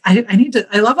 I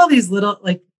love all these little,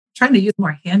 like, trying to use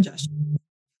more hand gestures.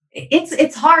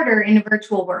 It's harder in a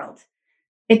virtual world.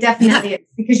 It definitely is,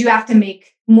 because you have to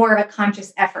make more of a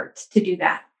conscious effort to do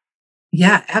that.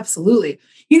 Yeah, absolutely.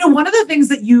 One of the things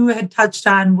that you had touched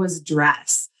on was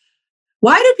dress.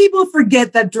 Why do people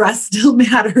forget that dress still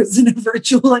matters in a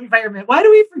virtual environment? Why do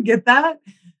we forget that?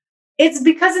 It's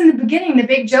because in the beginning, the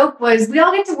big joke was we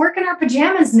all get to work in our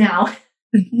pajamas now.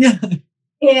 Yeah.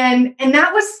 And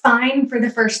that was fine for the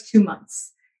first 2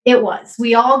 months. It was.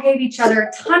 We all gave each other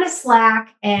a ton of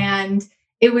slack and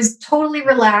it was totally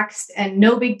relaxed and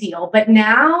no big deal. But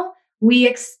now we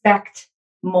expect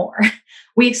more.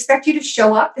 We expect you to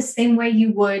show up the same way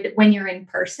you would when you're in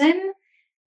person,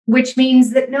 which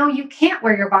means that no, you can't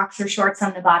wear your boxer shorts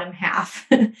on the bottom half.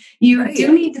 You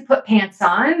do need to put pants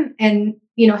on and,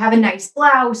 have a nice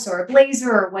blouse or a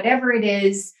blazer or whatever it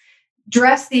is.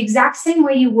 Dress the exact same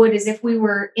way you would as if we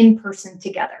were in person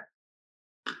together.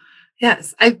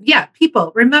 Yes.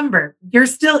 People, remember, you're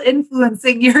still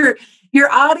influencing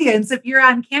your audience if you're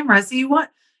on camera. So you want,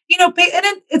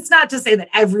 it's not to say that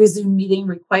every Zoom meeting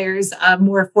requires a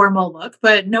more formal look,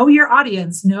 but know your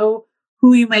audience, know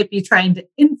who you might be trying to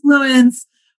influence,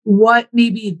 what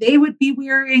maybe they would be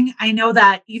wearing. I know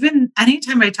that even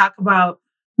anytime I talk about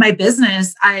my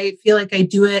business, I feel like I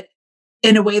do it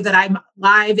in a way that I'm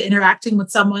live interacting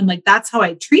with someone. Like, that's how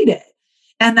I treat it.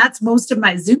 And that's most of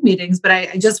my Zoom meetings, but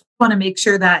I just want to make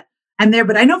sure that I'm there.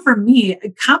 But I know for me,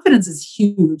 confidence is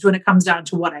huge when it comes down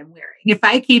to what I'm wearing. If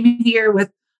I came in here with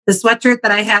the sweatshirt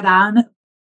that I had on,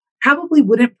 probably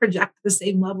wouldn't project the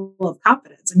same level of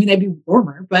confidence. I mean, I'd be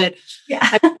warmer, but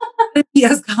I wouldn't be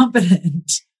as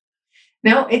confident.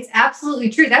 No, it's absolutely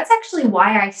true. That's actually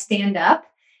why I stand up.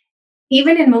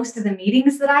 Even in most of the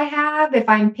meetings that I have, if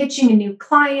I'm pitching a new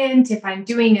client, if I'm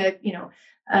doing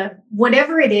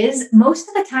whatever it is, most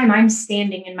of the time I'm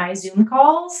standing in my Zoom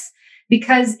calls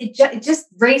because it just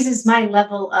raises my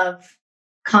level of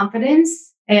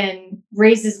confidence and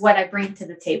raises what I bring to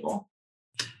the table.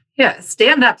 Yeah,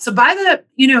 stand up. So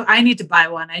I need to buy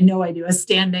one. I know I do, a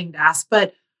standing desk,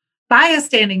 but buy a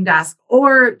standing desk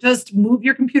or just move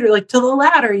your computer like to the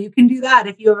ladder. You can do that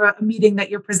if you have a meeting that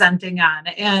you're presenting on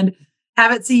and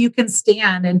have it so you can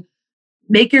stand and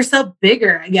make yourself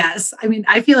bigger, I guess. I mean,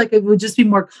 I feel like it would just be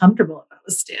more comfortable if I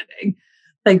was standing.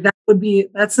 Like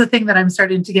that's the thing that I'm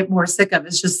starting to get more sick of,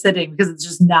 is just sitting, because it's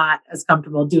just not as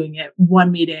comfortable doing it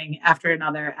one meeting after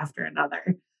another after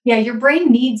another. Yeah, your brain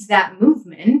needs that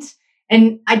movement.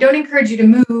 And I don't encourage you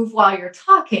to move while you're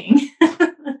talking.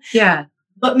 Yeah.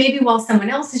 But maybe while someone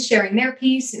else is sharing their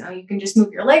piece, you can just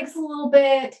move your legs a little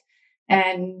bit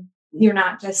and you're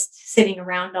not just sitting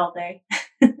around all day.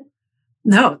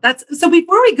 No, so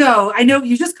before we go, I know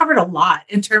you just covered a lot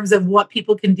in terms of what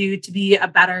people can do to be a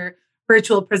better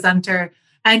virtual presenter.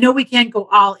 I know we can't go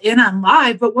all in on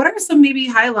live, but what are some maybe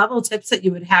high level tips that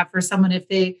you would have for someone if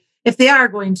they are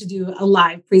going to do a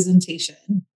live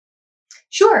presentation?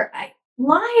 Sure.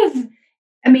 Live,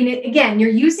 again, you're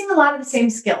using a lot of the same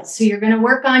skills. So you're going to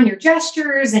work on your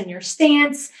gestures and your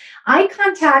stance. Eye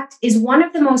contact is one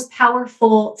of the most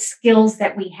powerful skills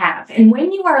that we have. And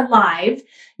when you are live,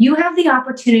 you have the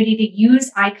opportunity to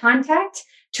use eye contact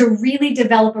to really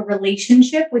develop a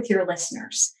relationship with your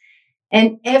listeners.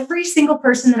 And every single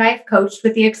person that I've coached,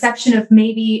 with the exception of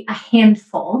maybe a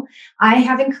handful, I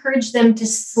have encouraged them to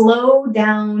slow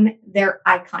down their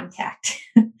eye contact.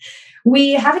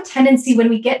 We have a tendency when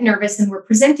we get nervous and we're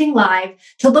presenting live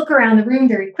to look around the room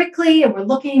very quickly, and we're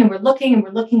looking and we're looking and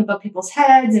we're looking above people's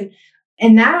heads.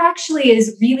 And that actually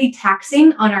is really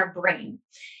taxing on our brain.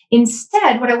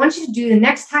 Instead, what I want you to do the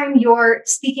next time you're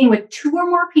speaking with 2 or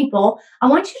more people, I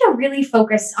want you to really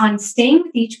focus on staying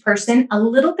with each person a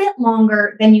little bit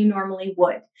longer than you normally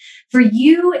would. For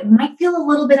you, it might feel a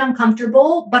little bit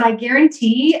uncomfortable, but I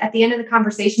guarantee at the end of the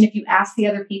conversation, if you ask the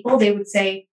other people, they would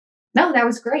say, no, that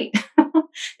was great.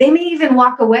 They may even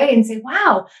walk away and say,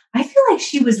 wow, I feel like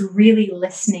she was really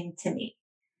listening to me.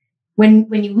 When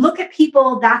you look at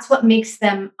people, that's what makes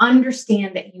them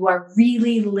understand that you are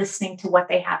really listening to what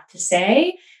they have to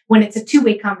say when it's a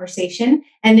 2-way conversation,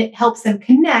 and it helps them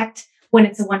connect when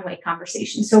it's a 1-way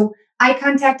conversation. So eye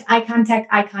contact, eye contact,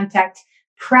 eye contact,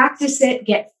 practice it,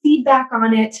 get feedback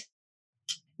on it,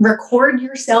 record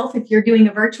yourself if you're doing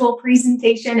a virtual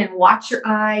presentation and watch your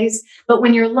eyes. But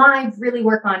when you're live, really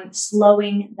work on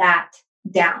slowing that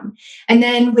down. And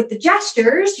then with the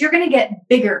gestures, you're going to get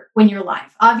bigger when you're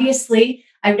live. Obviously,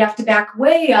 I would have to back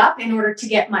way up in order to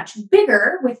get much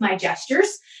bigger with my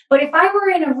gestures. But if I were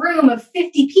in a room of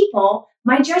 50 people,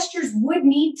 my gestures would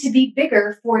need to be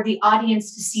bigger for the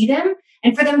audience to see them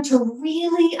and for them to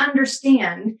really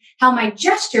understand how my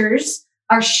gestures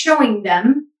are showing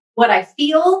them what I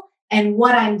feel and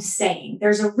what I'm saying.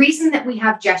 There's a reason that we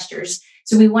have gestures.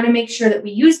 So we want to make sure that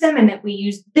we use them and that we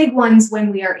use big ones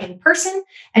when we are in person,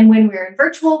 and when we're in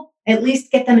virtual, at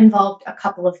least get them involved a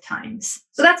couple of times.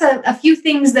 So that's a few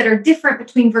things that are different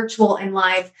between virtual and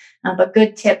live, but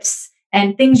good tips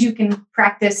and things you can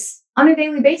practice on a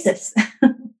daily basis.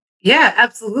 Yeah,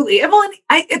 absolutely. And well,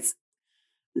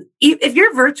 if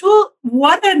you're virtual,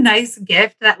 what a nice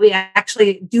gift that we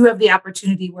actually do have the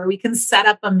opportunity where we can set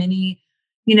up a mini,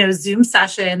 Zoom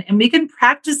session, and we can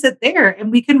practice it there,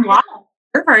 and we can watch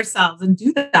ourselves and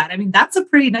do that. I mean, that's a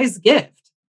pretty nice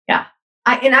gift. Yeah.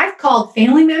 I've called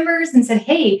family members and said,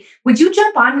 hey, would you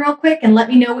jump on real quick and let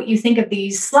me know what you think of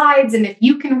these slides, and if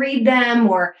you can read them,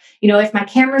 or, if my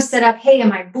camera's set up, hey,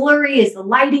 am I blurry? Is the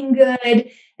lighting good?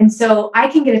 And so I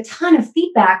can get a ton of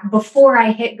feedback before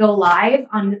I hit go live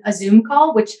on a Zoom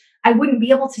call, which I wouldn't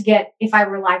be able to get if I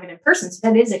were live and in person. So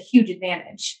that is a huge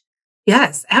advantage.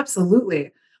 Yes,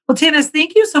 absolutely. Well, Tanis,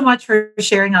 thank you so much for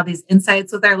sharing all these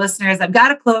insights with our listeners. I've got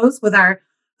to close with our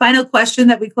final question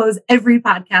that we close every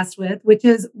podcast with, which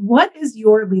is, what is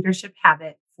your leadership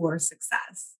habit for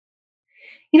success?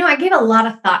 I gave a lot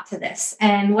of thought to this.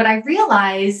 And what I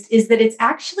realized is that it's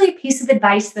actually a piece of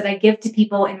advice that I give to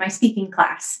people in my speaking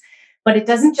class, but it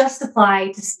doesn't just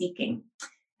apply to speaking.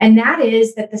 And that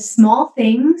is that the small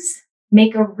things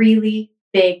make a really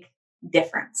big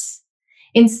difference.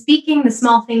 In speaking, the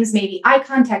small things may be eye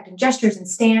contact and gestures and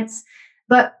stance.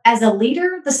 But as a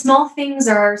leader, the small things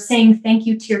are saying thank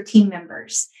you to your team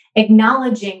members,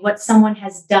 acknowledging what someone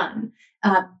has done,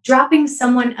 dropping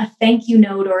someone a thank you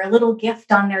note or a little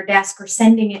gift on their desk, or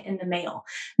sending it in the mail.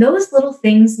 Those little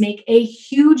things make a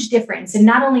huge difference in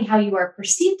not only how you are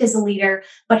perceived as a leader,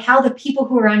 but how the people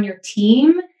who are on your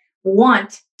team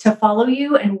want to follow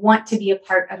you and want to be a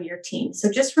part of your team. So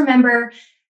just remember,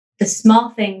 the small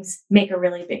things make a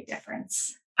really big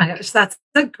difference. Oh my gosh, that's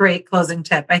a great closing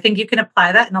tip. I think you can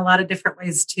apply that in a lot of different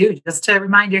ways too, just to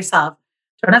remind yourself,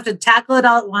 don't have to tackle it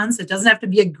all at once. It doesn't have to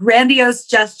be a grandiose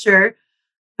gesture,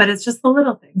 but it's just the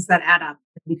little things that add up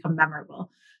and become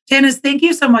memorable. Tanis, thank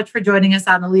you so much for joining us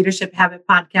on the Leadership Habit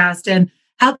podcast and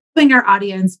helping our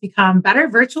audience become better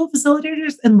virtual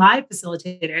facilitators and live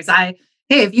facilitators.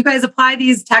 Hey, if you guys apply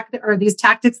these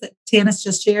tactics that Tanis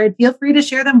just shared, feel free to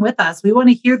share them with us. We want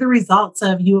to hear the results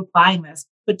of you applying this.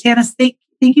 But Tanis,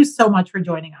 thank you so much for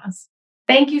joining us.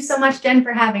 Thank you so much, Jen,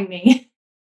 for having me.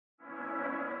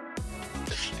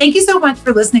 Thank you so much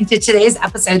for listening to today's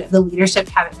episode of the Leadership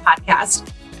Habit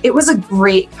podcast. It was a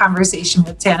great conversation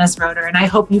with Tanis Roeder, and I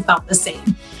hope you felt the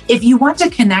same. If you want to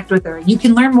connect with her, you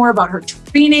can learn more about her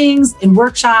trainings and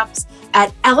workshops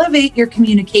at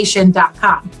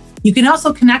elevateyourcommunication.com. You can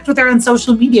also connect with her on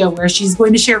social media, where she's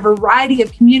going to share a variety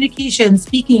of communication,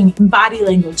 speaking, and body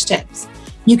language tips.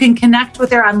 You can connect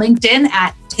with her on LinkedIn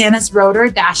at Tanis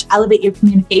Roeder Elevate Your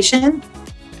Communication.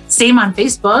 Same on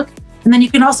Facebook. And then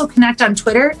you can also connect on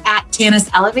Twitter at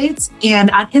Tanis Elevates and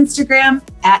on Instagram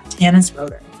at Tanis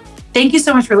Roeder. Thank you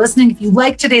so much for listening. If you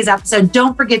liked today's episode,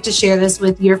 don't forget to share this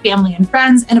with your family and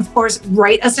friends. And of course,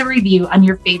 write us a review on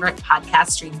your favorite podcast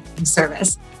streaming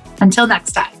service. Until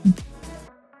next time.